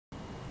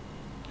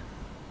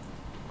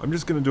I'm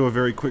just going to do a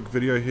very quick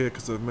video here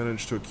because I've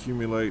managed to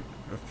accumulate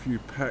a few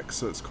packs,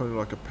 so it's kind of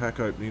like a pack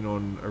opening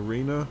on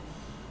Arena.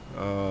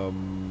 I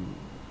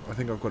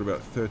think I've got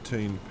about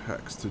 13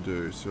 packs to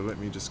do, so let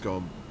me just go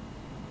and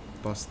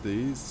bust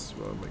these.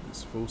 I'll make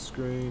this full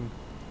screen.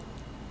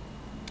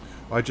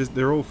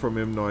 They're all from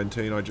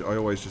M19. I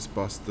always just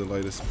bust the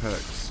latest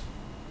packs.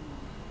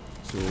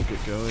 So we'll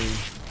get going.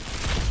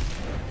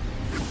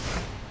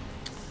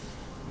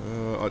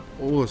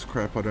 All this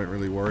crap I don't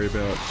really worry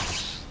about.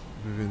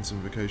 Events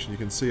and vacation. You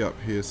can see up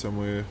here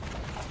somewhere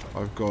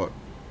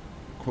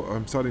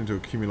I'm starting to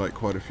accumulate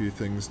quite a few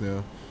things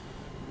now.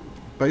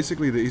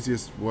 Basically the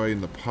easiest way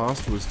in the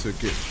past was to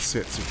get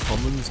sets of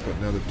commons, but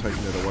now they've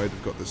taken that away.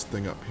 They've got this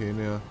thing up here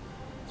now.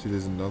 See,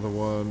 there's another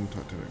one,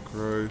 Titanic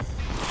Growth,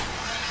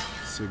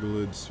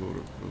 Sigilid, sort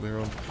of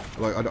Valeron.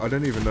 Like, I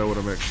don't even know what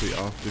I'm actually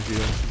after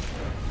here.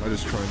 I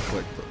just try and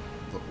collect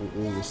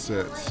all the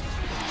sets.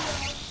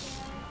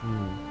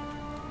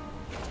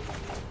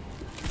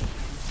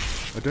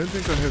 I don't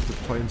think I have the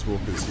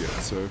Planeswalkers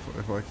yet, so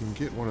if I can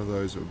get one of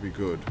those, it would be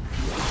good.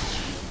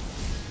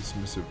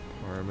 Dismissive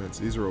Pyromancer.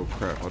 These are all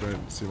crap. I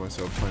don't see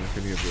myself playing with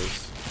any of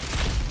this.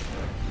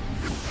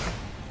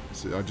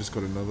 See, I just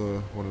got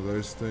another one of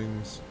those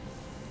things.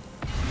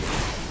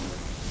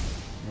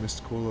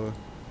 Mistcaller.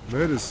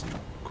 Murder's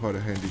quite a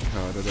handy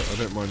card. I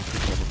don't mind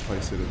picking up a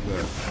playset of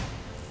that.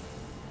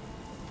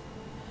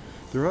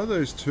 There are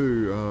those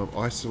two,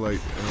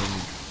 Isolate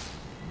and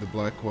the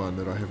black one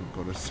that I haven't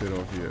got a set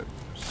of yet.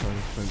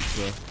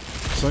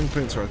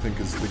 Sungplancer I think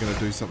they're going to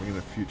do something in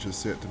a future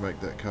set to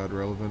make that card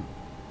relevant.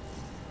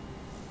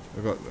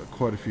 I've got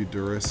quite a few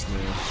duress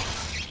now.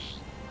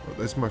 Well,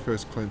 that's my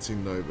first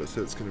cleansing Nova, so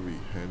that's going to be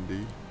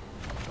handy.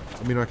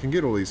 I mean, I can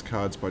get all these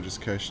cards by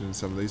just cashing in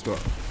some of these, but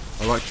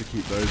I like to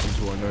keep those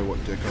until I know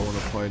what deck I want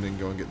to play and then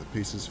go and get the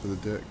pieces for the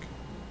deck.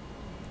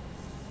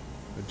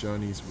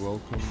 Ajani's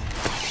Welcome.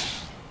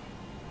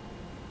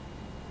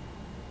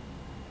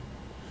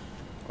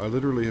 I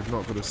literally have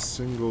not got a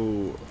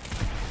single...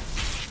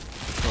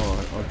 Oh,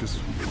 I've just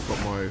got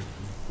my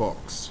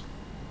box.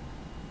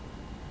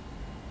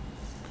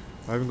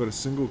 I haven't got a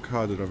single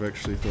card that I've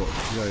actually thought,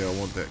 yeah, I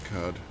want that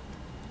card.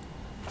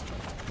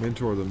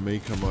 Mentor of the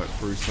Meek, I might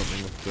brew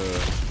something with the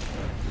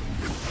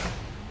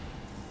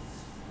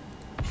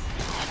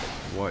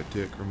white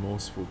deck,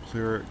 Remorseful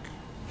Cleric.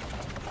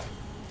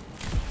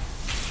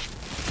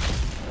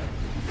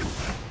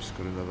 Just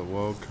got another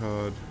wild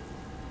card.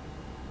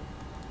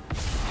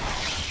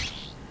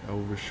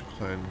 Elvish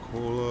Clan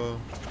Caller.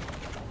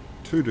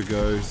 2 to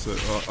go, so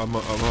I'm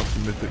up to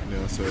Mythic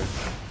now, so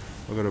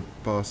I've got to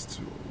bust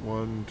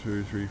 1,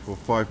 2, 3, 4,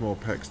 5 more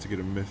packs to get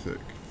a Mythic.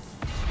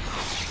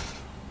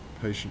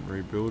 Patient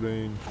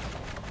Rebuilding. 1,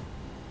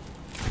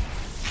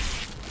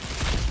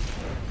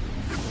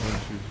 2,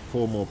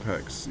 4 more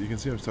packs. You can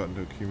see I'm starting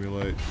to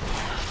accumulate.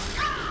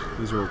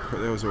 These are all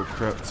that was all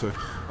crap, so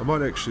I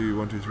might actually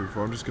 1, 2, 3,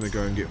 4. I'm just going to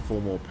go and get 4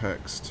 more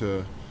packs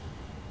to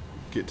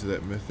get to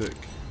that Mythic.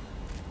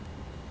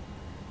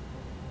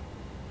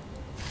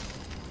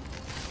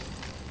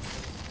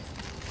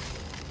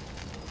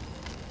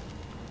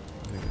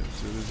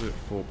 So is it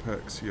 4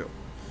 packs? Yep.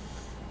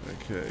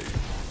 Okay.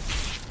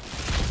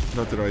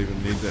 Not that I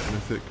even need that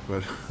Mythic,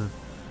 but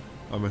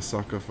I'm a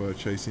sucker for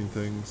chasing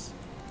things.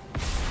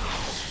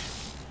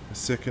 A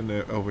second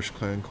Elvish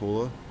Clan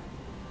Caller.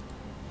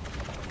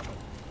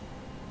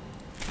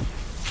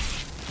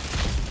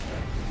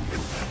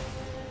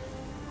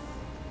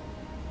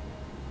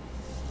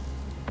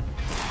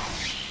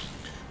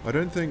 I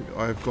don't think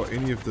I've got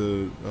any of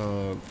the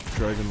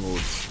Dragon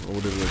Lords, or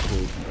whatever they're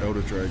called,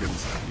 Elder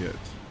Dragons yet.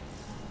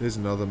 There's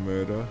another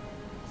Murder.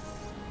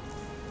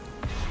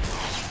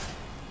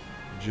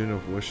 Gin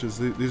of Wishes.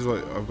 These are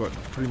like, I've got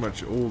pretty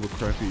much all the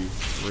crappy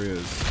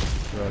rares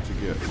there are to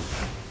get.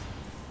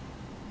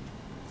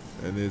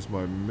 And there's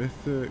my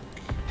Mythic.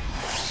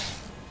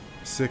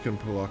 Second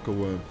Palaka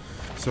Worm.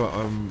 So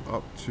I'm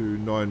up to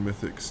 9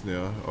 Mythics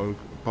now. I'll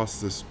bust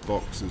this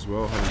box as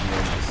well,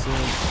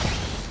 109%.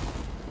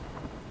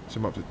 So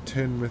I'm up to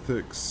 10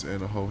 Mythics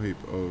and a whole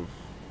heap of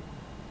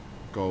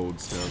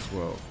golds now as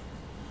well.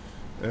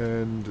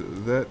 And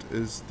that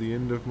is the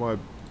end of my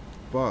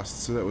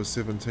bust. So that was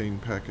 17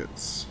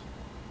 packets.